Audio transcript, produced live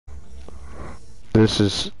this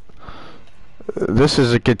is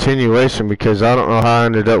a continuation because I don't know how I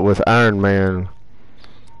ended up with Iron Man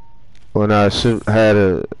when I should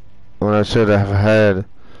have had.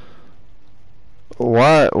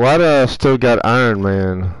 Why do I still got Iron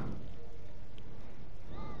Man?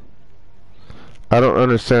 I don't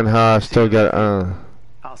understand how I still got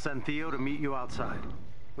I'll send Theo to meet you outside.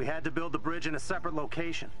 We had to build the bridge in a separate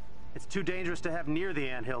location. It's too dangerous to have near the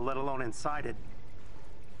anthill, let alone inside it.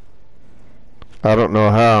 I don't know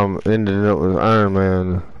how I'm ending up with Iron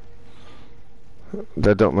Man.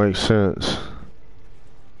 That don't make sense.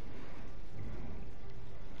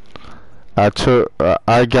 I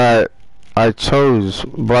chose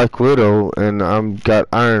Black Widow and I'm got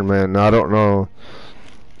Iron Man. I don't know.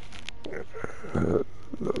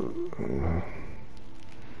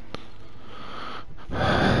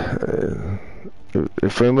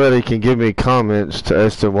 If anybody can give me comments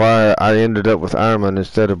as to why I ended up with Iron Man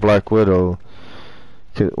instead of Black Widow,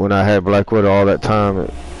 when I had Black Widow all that time.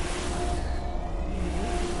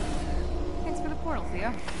 Thanks for the portal,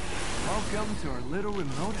 Theo. Welcome to our little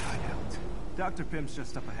remote hideout. Dr. Pim's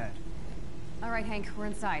just up ahead. All right, Hank, we're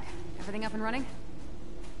inside. Everything up and running?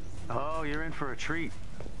 Oh, you're in for a treat.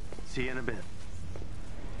 See you in a bit.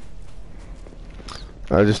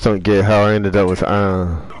 I just don't get how I ended up with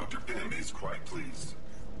Iron. Dr. Pym is quite pleased.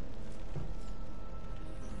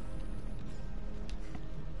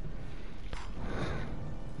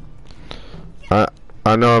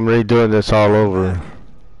 I know I'm redoing this all over.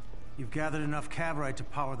 You've gathered enough cavorite to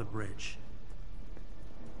power the bridge.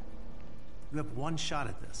 You have one shot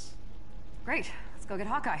at this. Great. Let's go get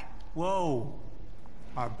Hawkeye. Whoa!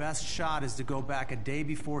 Our best shot is to go back a day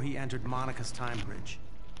before he entered Monica's time bridge.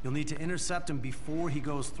 You'll need to intercept him before he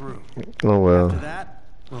goes through. Oh well. After that,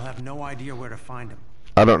 we'll have no idea where to find him.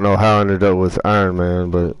 I don't know how I ended up with Iron Man,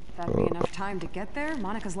 but... That'd be enough time to get there.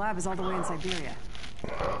 Monica's lab is all the way in Siberia.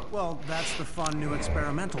 Well, that's the fun new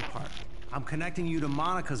experimental part. I'm connecting you to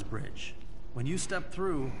Monica's bridge. When you step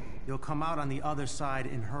through, you'll come out on the other side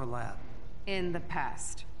in her lab. In the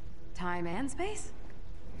past. Time and space?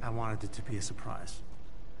 I wanted it to be a surprise.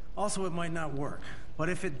 Also, it might not work. But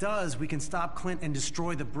if it does, we can stop Clint and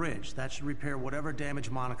destroy the bridge. That should repair whatever damage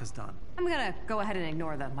Monica's done. I'm gonna go ahead and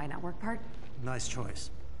ignore the might not work part. Nice choice.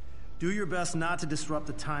 Do your best not to disrupt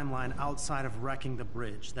the timeline outside of wrecking the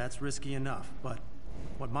bridge. That's risky enough, but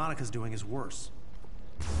what Monica's doing is worse.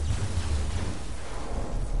 I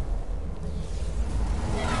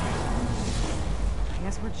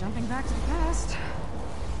guess we're jumping back to the past.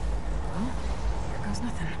 Well, here goes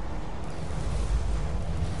nothing.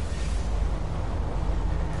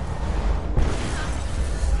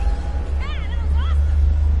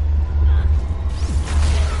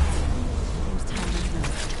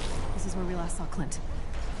 This is where we last saw Clint.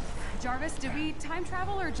 Jarvis, did we time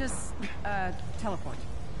travel or just, teleport?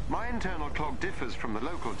 My internal clock differs from the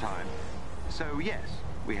local time, so yes,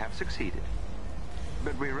 we have succeeded.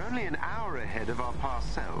 But we're only an hour ahead of our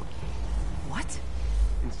past selves. What?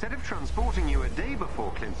 Instead of transporting you a day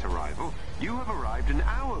before Clint's arrival, you have arrived an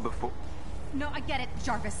hour before... No, I get it,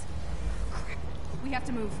 Jarvis. We have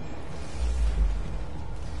to move.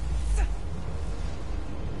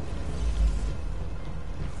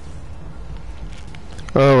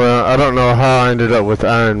 Oh well, I don't know how I ended up with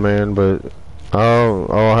Iron Man, but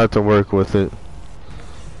I'll have to work with it.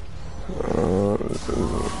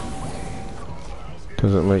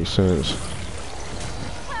 Doesn't make sense.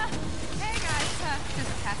 Hey guys,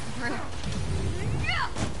 just passing through.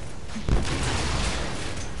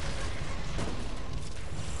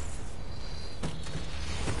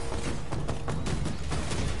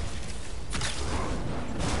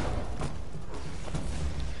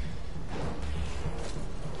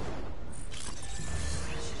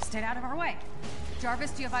 Should've stayed out of our way. Jarvis,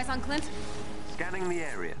 do you have eyes on Clint? Scanning the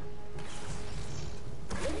area.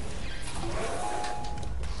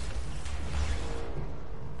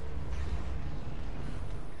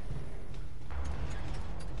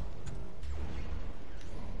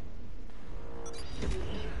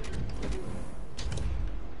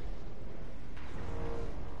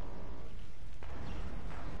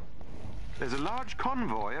 There's a large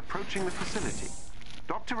convoy approaching the facility.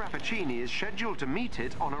 Dr. Rappaccini is scheduled to meet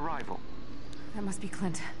it on arrival. That must be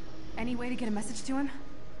Clint. Any way to get a message to him?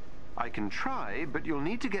 I can try, but you'll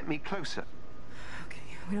need to get me closer. Okay,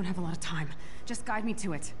 we don't have a lot of time. Just guide me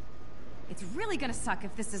to it. It's really gonna suck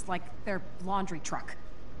if this is like their laundry truck.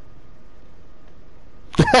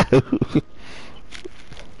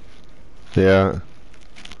 Yeah.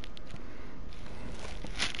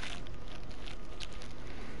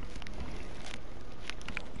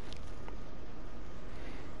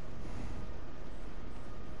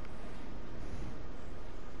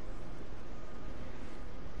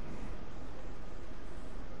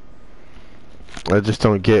 I just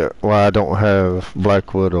don't get why I don't have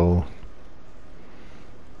Black Widow.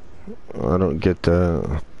 I don't get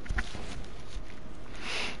that.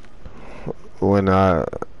 When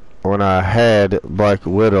I had Black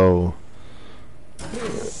Widow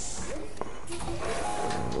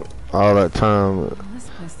all that time, Well, this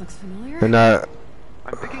place looks familiar. and I'm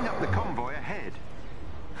picking up the convoy ahead.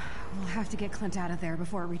 We'll have to get Clint out of there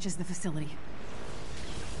before it reaches the facility.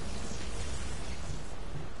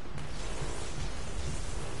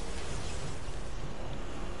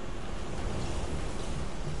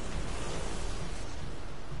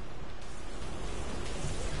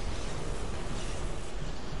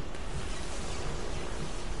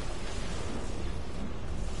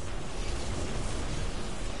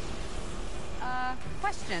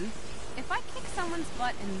 Question. If I kick someone's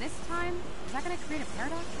butt in this time, is that going to create a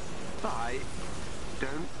paradox? I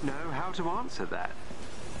don't know how to answer that.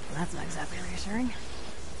 Well, that's not exactly reassuring.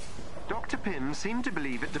 Dr. Pym seemed to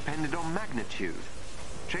believe it depended on magnitude.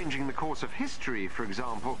 Changing the course of history, for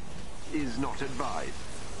example, is not advised.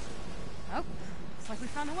 Oh, looks like we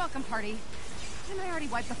found a welcome party. Didn't I already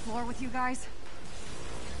wipe the floor with you guys?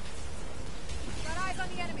 Got eyes on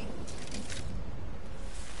the enemy.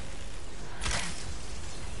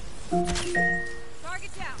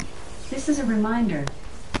 Target down. This is a reminder.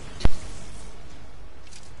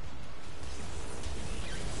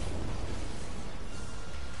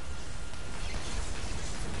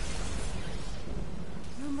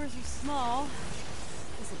 Numbers are small.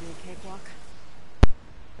 This will be a cakewalk.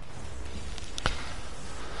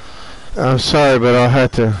 I'm sorry, but I'll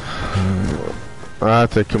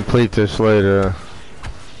have to complete this later.